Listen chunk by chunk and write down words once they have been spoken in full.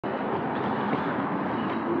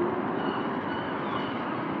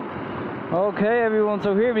Okay everyone,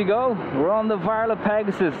 so here we go. We're on the Varla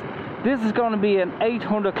Pegasus. This is going to be an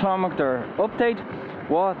 800 kilometer update.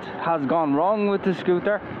 What has gone wrong with the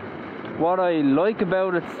scooter, what I like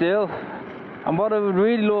about it still, and what I would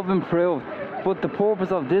really love improved. But the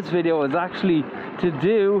purpose of this video is actually to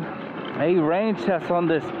do a range test on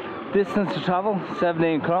this. Distance to travel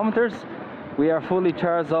 17 kilometers. We are fully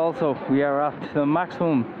charged also. We are at the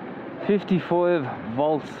maximum 55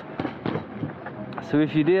 volts. So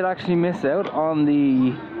if you did actually miss out on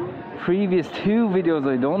the previous two videos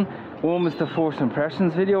I done, one was the first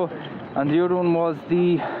impressions video and the other one was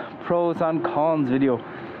the pros and cons video.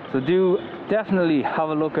 So do definitely have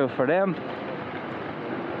a look out for them.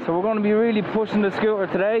 So we're going to be really pushing the scooter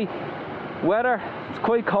today. Weather, it's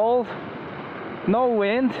quite cold, no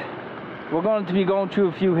wind. We're going to be going through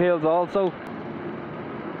a few hills also.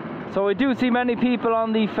 So I do see many people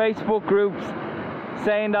on the Facebook groups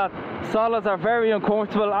saying that solids are very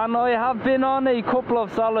uncomfortable, and I have been on a couple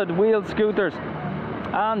of solid wheel scooters,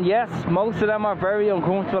 and yes, most of them are very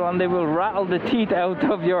uncomfortable and they will rattle the teeth out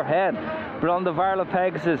of your head. But on the Varla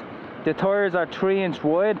Pegasus, the tires are 3-inch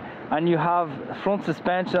wide and you have front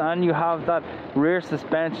suspension and you have that rear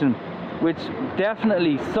suspension, which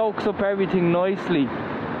definitely soaks up everything nicely,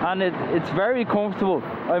 and it's very comfortable,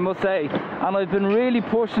 I must say. And I've been really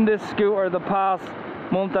pushing this scooter the past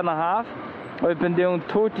month and a half. I've been doing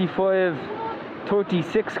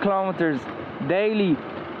 36 kilometers daily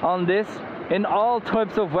on this in all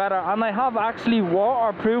types of weather, and I have actually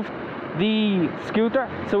waterproofed the scooter.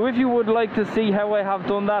 So if you would like to see how I have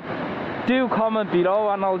done that, do comment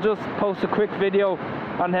below and I'll just post a quick video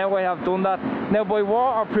on how I have done that. Now, by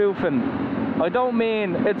waterproofing, I don't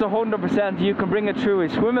mean it's 100% you can bring it through a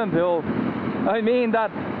swimming pool. I mean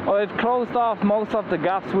that I've closed off most of the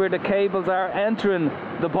gaps where the cables are entering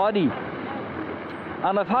the body,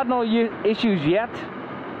 and I've had no issues yet.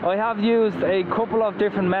 I have used a couple of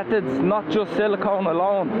different methods, not just silicone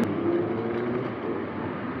alone.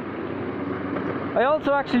 I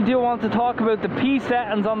also actually do want to talk about the P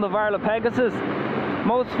settings on the Varla Pegasus.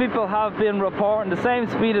 Most people have been reporting the same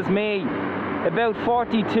speed as me, about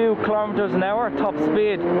 42 kilometers an hour top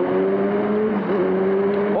speed.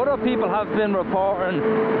 Other people have been reporting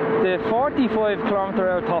the 45 kilometer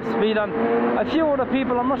hour top speed, and a few other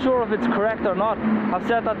people, I'm not sure if it's correct or not, have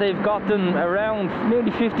said that they've gotten around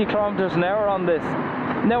nearly 50 kilometers an hour on this.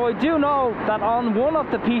 Now, I do know that on one of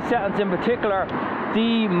the P settings in particular,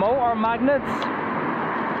 the motor magnets,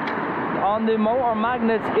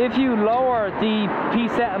 if you lower the P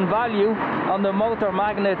setting value on the motor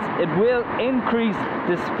magnets, it will increase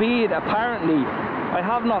the speed apparently. I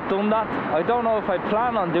have not done that. I don't know if I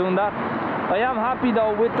plan on doing that. I am happy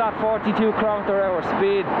though with that 42 kilometer hour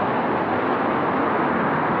speed.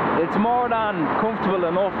 It's more than comfortable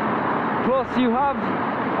enough. Plus you have,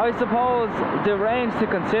 I suppose, the range to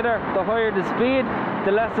consider. The higher the speed,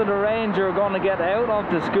 the less of the range you're going to get out of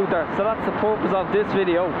the scooter. So that's the purpose of this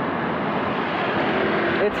video.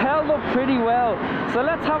 It's held up pretty well. So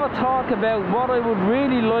let's have a talk about what I would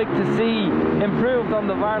really like to see improved on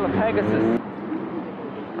the Varla Pegasus.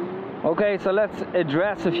 Okay, so let's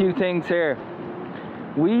address a few things here.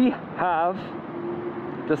 We have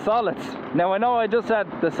the solids. Now, I know I just said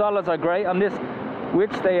the solids are great on this,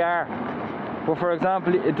 which they are. But for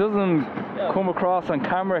example, it doesn't come across on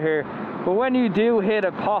camera here, but when you do hit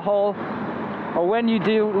a pothole, or when you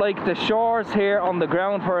do like the shores here on the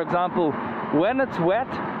ground, for example, when it's wet,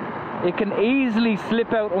 it can easily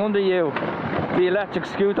slip out under you. The electric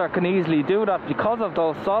scooter can easily do that because of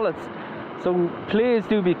those solids. So please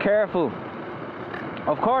do be careful.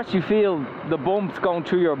 Of course you feel the bumps going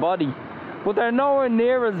through your body, but they're nowhere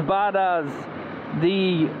near as bad as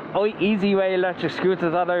the Easyway electric scooter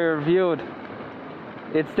that I reviewed.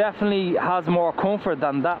 It definitely has more comfort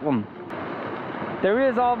than that one. There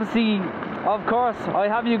is obviously, of course, I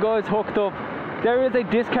have you guys hooked up. There is a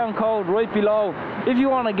discount code right below if you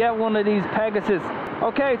want to get one of these Pegasus.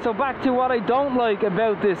 Okay, so back to what I don't like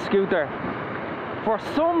about this scooter. For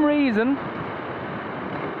some reason,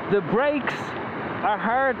 the brakes are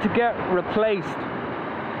hard to get replaced.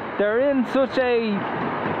 They're in such a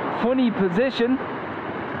funny position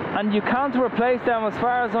and you can't replace them, as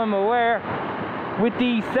far as I'm aware, with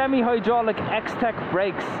the semi-hydraulic X-Tech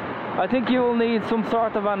brakes. I think you will need some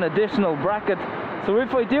sort of an additional bracket. So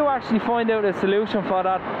if I do actually find out a solution for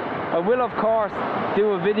that, I will of course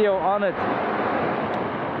do a video on it.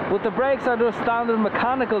 But the brakes are just standard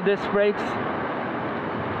mechanical disc brakes.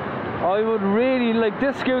 I would really like,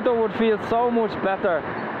 this scooter would feel so much better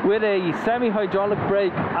with a semi-hydraulic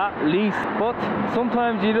brake at least. But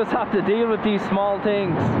sometimes you just have to deal with these small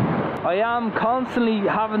things. I am constantly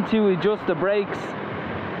having to adjust the brakes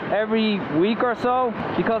every week or so,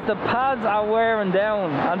 because the pads are wearing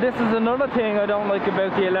down. And this is another thing I don't like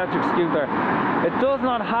about the electric scooter. It does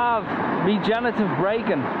not have regenerative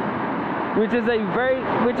braking, it's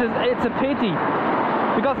a pity,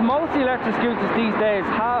 because most electric scooters these days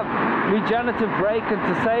have regenerative braking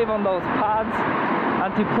to save on those pads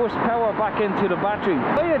and to push power back into the battery.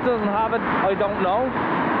 Why it doesn't have it, I don't know.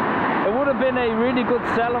 It would have been a really good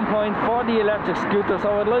selling point for the electric scooter,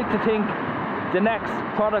 so I'd like to think the next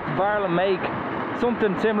product Varla make,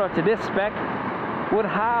 something similar to this spec, would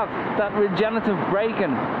have that regenerative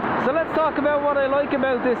braking. So let's talk about what I like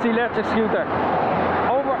about this electric scooter.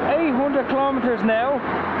 Over 800 kilometers now.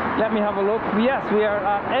 Let me have a look. Yes, we are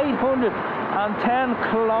at 810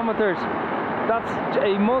 kilometers. That's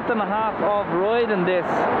a month and a half of riding this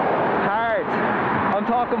hard. I'm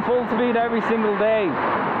talking full speed every single day.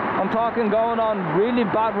 I'm talking going on really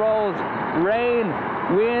bad roads, rain,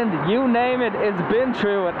 wind, you name it, it's been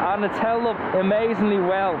through it, and it's held up amazingly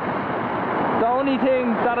well. The only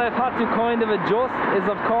thing that I've had to kind of adjust is,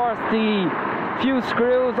 of course, the few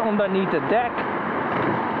screws underneath the deck.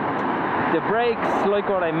 The brakes, like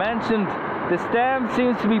what I mentioned. The stem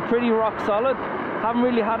seems to be pretty rock solid. Haven't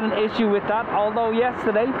really had an issue with that, although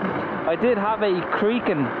yesterday I did have a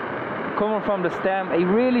creaking coming from the stem, a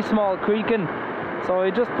really small creaking. So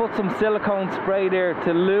I just put some silicone spray there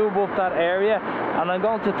to lube up that area, and I'm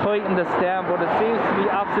going to tighten the stem, but it seems to be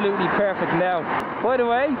absolutely perfect now. By the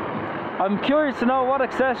way, I'm curious to know, what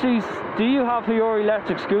accessories do you have for your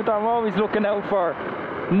electric scooter? I'm always looking out for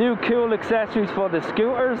new cool accessories for the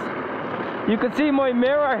scooters. You can see my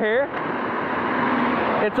mirror here.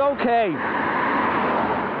 It's okay,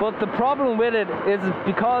 but the problem with it is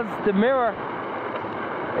because the mirror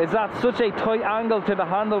is at such a tight angle to the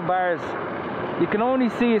handlebars, you can only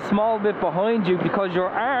see a small bit behind you because your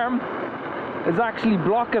arm is actually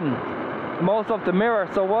blocking most of the mirror.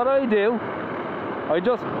 So what I do, I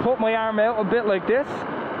just put my arm out a bit like this,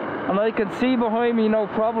 and I can see behind me no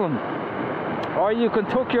problem. Or you can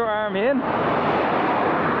tuck your arm in.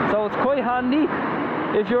 So it's quite handy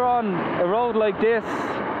if you're on a road like this,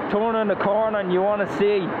 turning a corner and you want to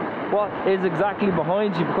see what is exactly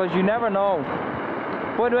behind you, because you never know.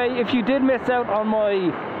 By the way, if you did miss out on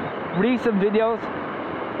my recent videos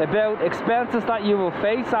about expenses that you will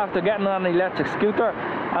face after getting on an electric scooter,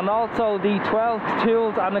 and also the 12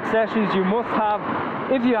 tools and accessories you must have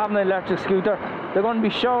if you have an electric scooter, they're going to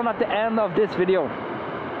be shown at the end of this video.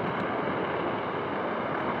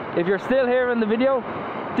 If you're still here in the video,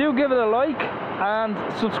 do give it a like and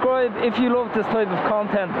subscribe if you love this type of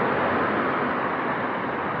content.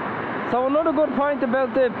 So another good point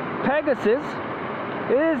about the Pegasus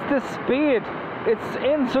is the speed. It's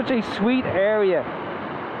in such a sweet area,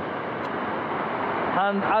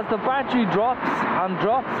 and as the battery drops and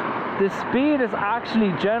drops, the speed is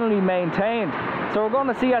actually generally maintained. So we're going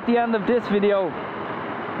to see at the end of this video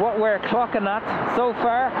what we're clocking at. So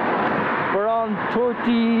far we're on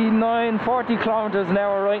 40 kilometers an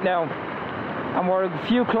hour right now, and we're a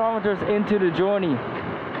few kilometers into the journey.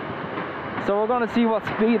 So we're going to see what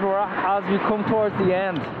speed we're at as we come towards the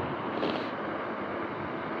end.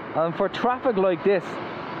 And for traffic like this,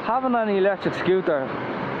 having an electric scooter,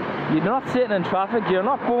 you're not sitting in traffic, you're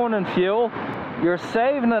not burning fuel, you're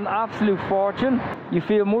saving an absolute fortune. You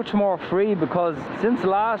feel much more free, because since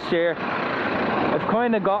last year I've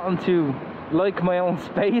kind of gotten to like my own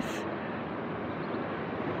space.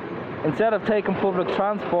 Instead of taking public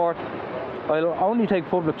transport, I'll only take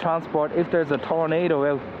public transport if there's a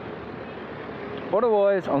tornado out.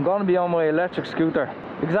 Otherwise, I'm going to be on my electric scooter.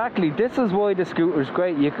 Exactly, this is why the scooter is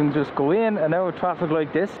great. You can just go in and out of traffic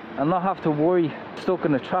like this and not have to worry stuck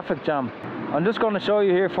in a traffic jam. I'm just going to show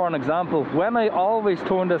you here for an example. When I always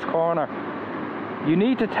turn this corner, you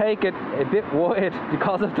need to take it a bit wide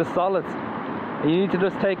because of the solids. You need to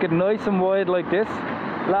just take it nice and wide like this.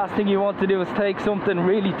 Last thing you want to do is take something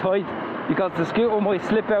really tight, because the scooter might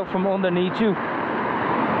slip out from underneath you.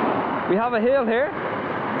 We have a hill here.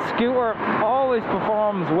 The scooter always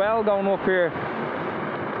performs well going up here.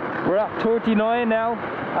 We're at 39 now,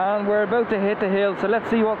 and we're about to hit the hill, so let's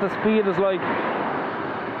see what the speed is like.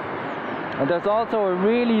 And there's also a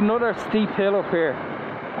really another steep hill up here,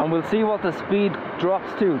 and we'll see what the speed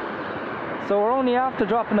drops to. So we're only after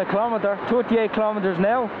dropping a kilometer, 38 kilometers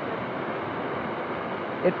now.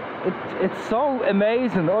 It's so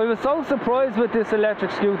amazing. I was so surprised with this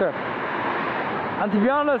electric scooter, and to be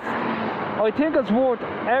honest, I think it's worth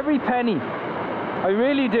every penny. I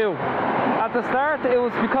really do. At the start it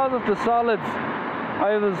was because of the solids.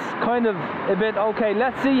 I was kind of a bit, okay,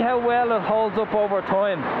 let's see how well it holds up over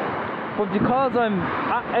time. But because I'm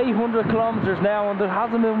at 800 kilometers now and there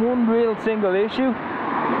hasn't been one real single issue,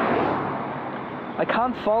 I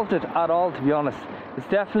can't fault it at all, to be honest. It's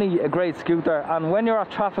definitely a great scooter, and when you're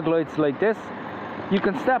at traffic lights like this, you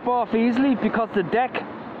can step off easily because the deck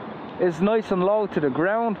is nice and low to the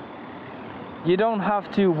ground. You don't have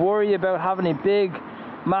to worry about having a big,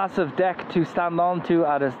 massive deck to stand onto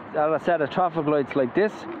at a set of traffic lights like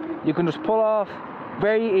this. You can just pull off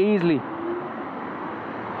very easily.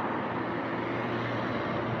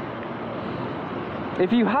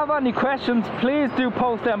 If you have any questions, please do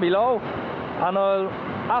post them below, and I'll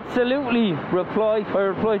absolutely reply. I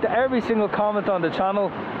reply to every single comment on the channel,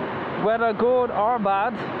 whether good or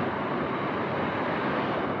bad.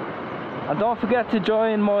 And don't forget to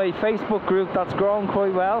join my Facebook group that's grown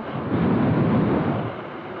quite well,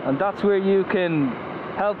 and that's where you can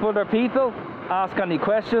help other people, ask any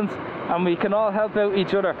questions, and we can all help out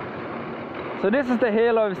each other. So this is the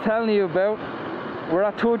hill I was telling you about. We're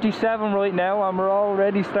at 37 right now, and we're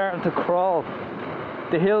already starting to crawl.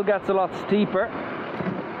 The hill gets a lot steeper.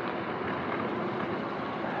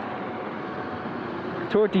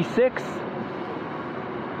 36.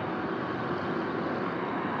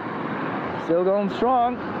 Still going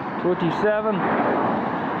strong. 27.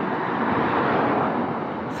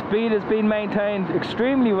 Speed has been maintained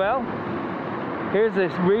extremely well. Here's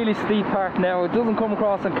this really steep part now. It doesn't come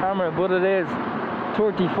across on camera, but it is.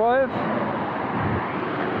 35.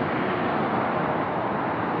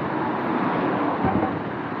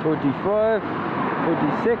 35,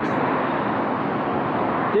 36.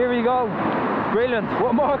 There we go. Brilliant.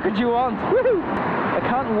 What more could you want? Woohoo! I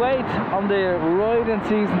can't wait on the riding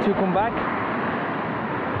season to come back.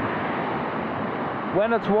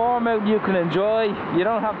 When it's warm out, you can enjoy. You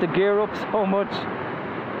don't have to gear up so much.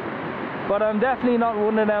 But I'm definitely not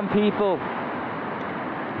one of them people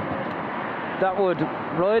that would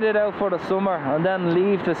ride it out for the summer and then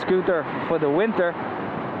leave the scooter for the winter.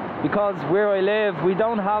 Because where I live, we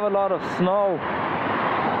don't have a lot of snow.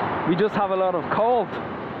 We just have a lot of cold,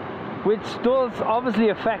 which does obviously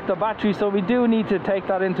affect the battery, so we do need to take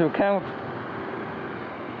that into account.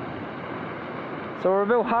 So we're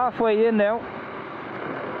about halfway in now,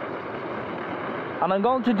 and I'm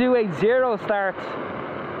going to do a zero start.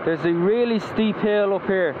 There's a really steep hill up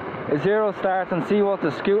here, a zero start, and see what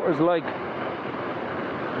the scooter's like.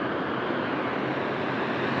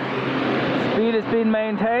 Speed has been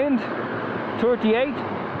maintained, 38.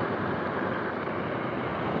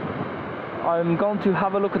 I'm going to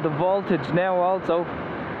have a look at the voltage now also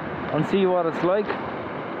and see what it's like.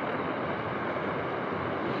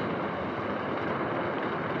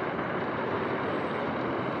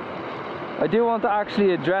 I do want to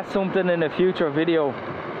actually address something in a future video.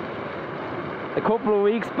 A couple of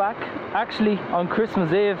weeks back, actually on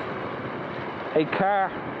Christmas Eve, a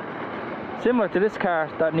car similar to this car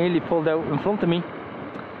that nearly pulled out in front of me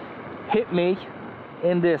hit me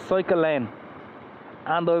in the cycle lane,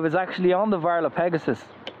 and I was actually on the Varla Pegasus,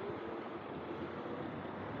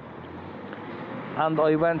 and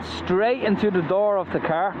I went straight into the door of the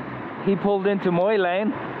car. He pulled into my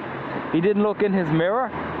lane, he didn't look in his mirror,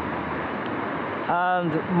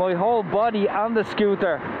 and my whole body and the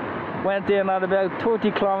scooter went in at about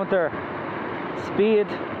 30km speed,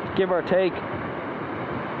 give or take.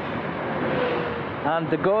 And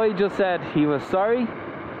the guy just said he was sorry.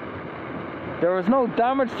 There was no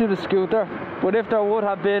damage to the scooter, but if there would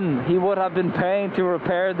have been, he would have been paying to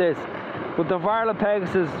repair this. But the Varla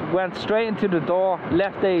Pegasus went straight into the door,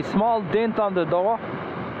 left a small dent on the door,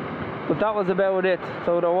 but that was about it.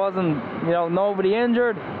 So there wasn't, nobody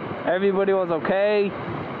injured, everybody was okay.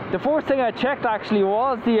 The first thing I checked actually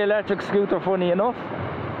was the electric scooter, funny enough,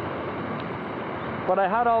 but I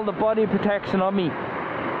had all the body protection on me.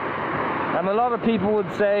 And a lot of people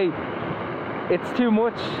would say it's too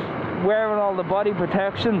much wearing all the body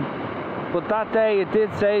protection, but that day it did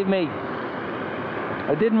save me.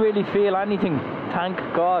 I didn't really feel anything, thank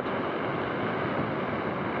God.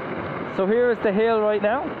 So here is the hill right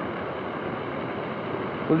now.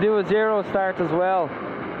 We'll do a zero start as well,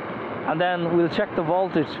 and then we'll check the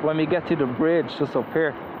voltage when we get to the bridge just up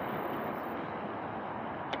here.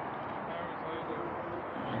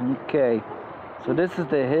 Okay. So this is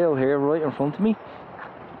the hill here right in front of me,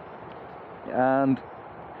 and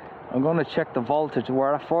I'm going to check the voltage.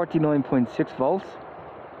 We're at 49.6 volts.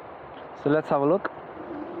 So let's have a look.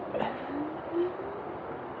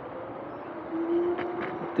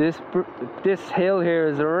 This hill here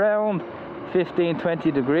is around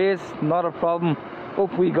 15-20 degrees, not a problem.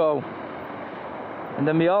 Up we go. And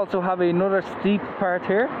then we also have another steep part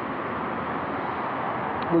here.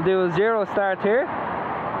 We'll do a zero start here.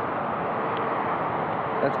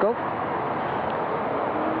 Let's go.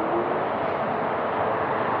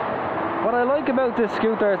 What I like about this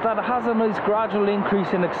scooter is that it has a nice gradual increase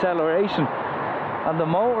in acceleration, and the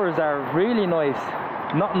motors are really nice,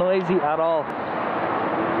 not noisy at all.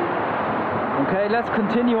 Okay, let's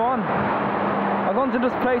continue on. I'm going to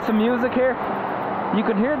just play some music here. You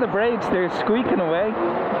can hear the brakes, they're squeaking away.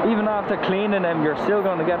 Even after cleaning them, you're still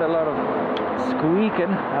going to get a lot of squeaking,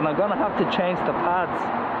 and I'm going to have to change the pads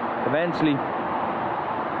eventually.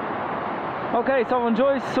 Okay, so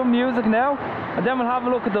enjoy some music now, and then we'll have a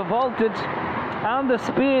look at the voltage and the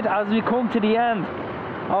speed as we come to the end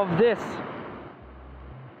of this.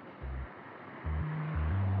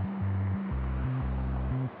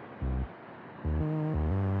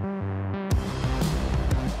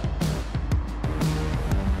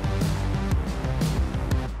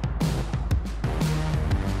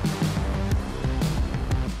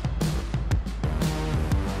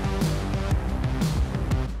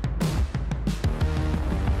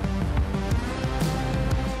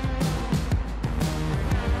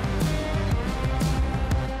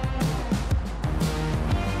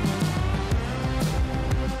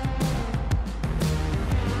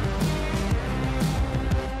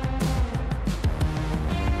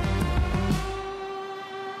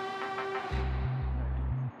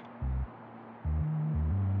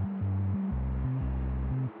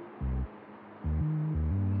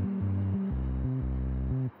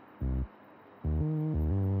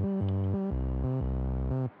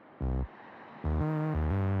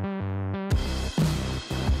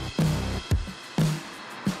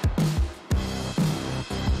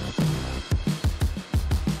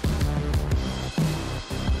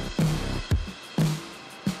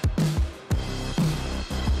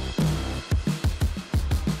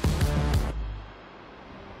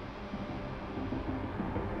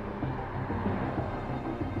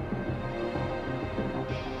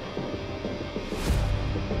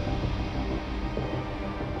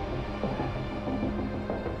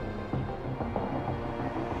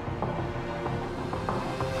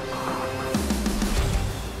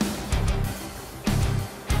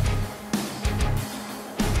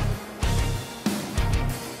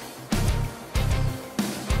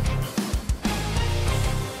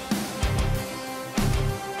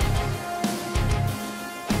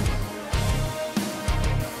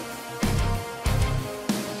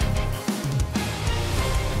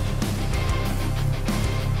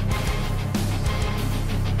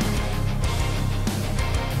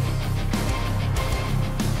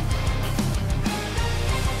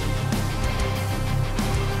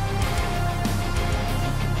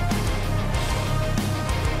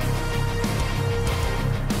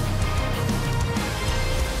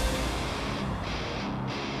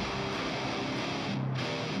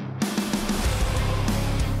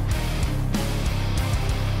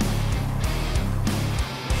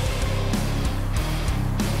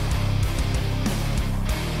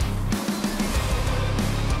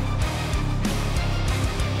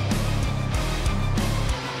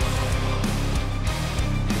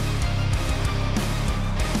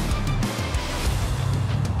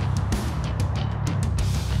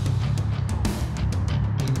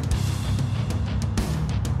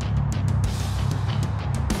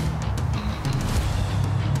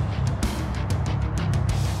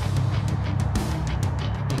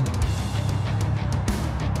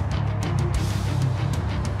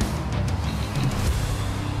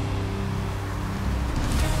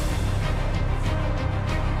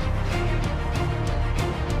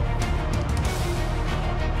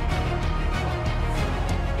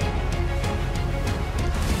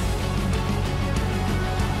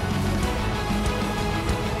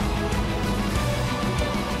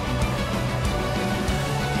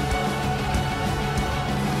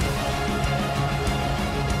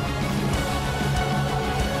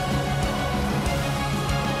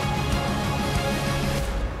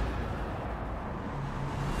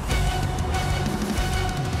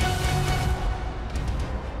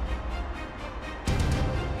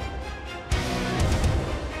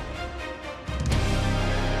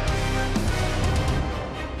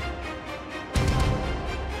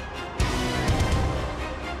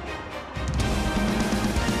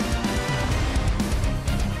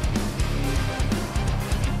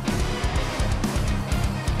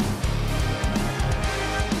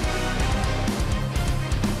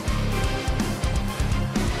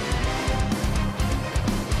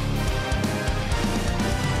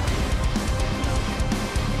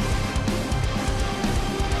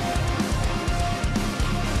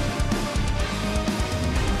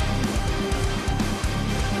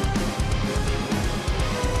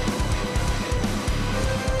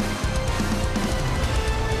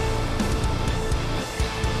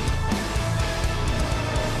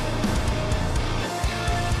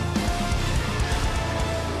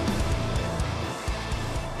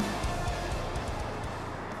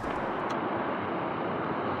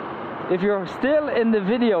 if you're still in the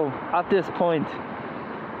video at this point,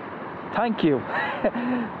 thank you.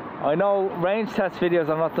 I know range test videos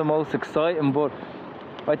are not the most exciting, but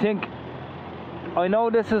I know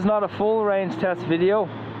this is not a full range test video,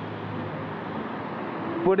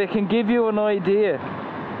 but it can give you an idea,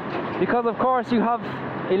 because of course you have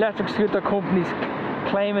electric scooter companies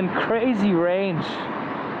claiming crazy range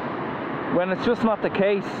when it's just not the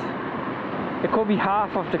case. It could be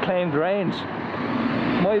half of the claimed range.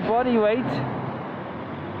 My body weight,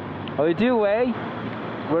 I do weigh,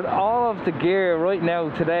 with all of the gear right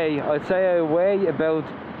now today, I'd say I weigh about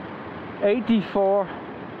 84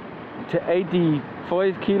 to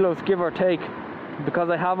 85 kilos, give or take,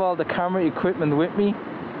 because I have all the camera equipment with me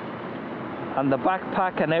and the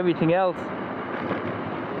backpack and everything else.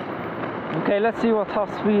 Okay, let's see what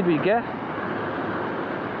top speed we get,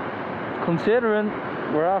 considering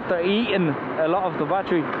we're after eating a lot of the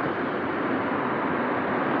battery.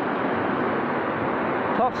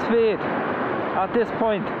 Top speed at this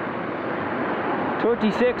point,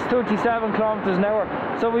 36, 37 kilometers an hour.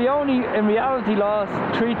 So we only in reality lost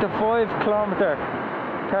 3 to 5 kilometers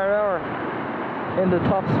per hour in the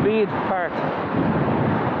top speed part,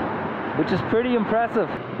 which is pretty impressive.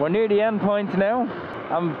 We're near the end point now.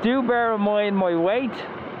 Do bear in mind my weight,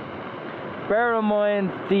 bear in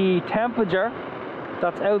mind the temperature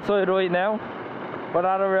that's outside right now. We're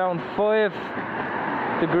at around 4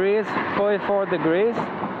 degrees,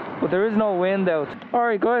 but there is no wind out.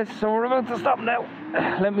 Alright guys, so we're about to stop now.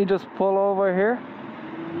 Let me just pull over here.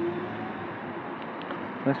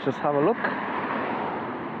 Let's just have a look.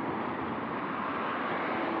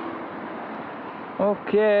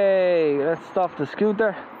 Okay, let's stop the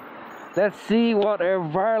scooter. Let's see what our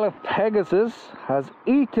Varla Pegasus has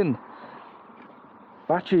eaten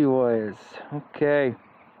battery wise. Okay,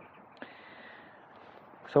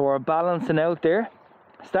 so we're balancing out there.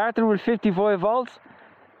 Started with 55 volts,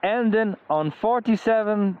 ending on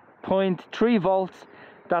 47.3 volts.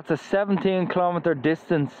 That's a 17 kilometer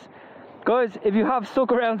distance. Guys, if you have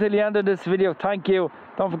stuck around till the end of this video, thank you.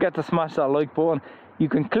 Don't forget to smash that like button. You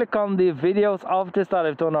can click on the videos of this that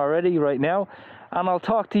I've done already right now, and I'll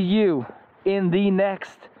talk to you in the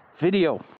next video.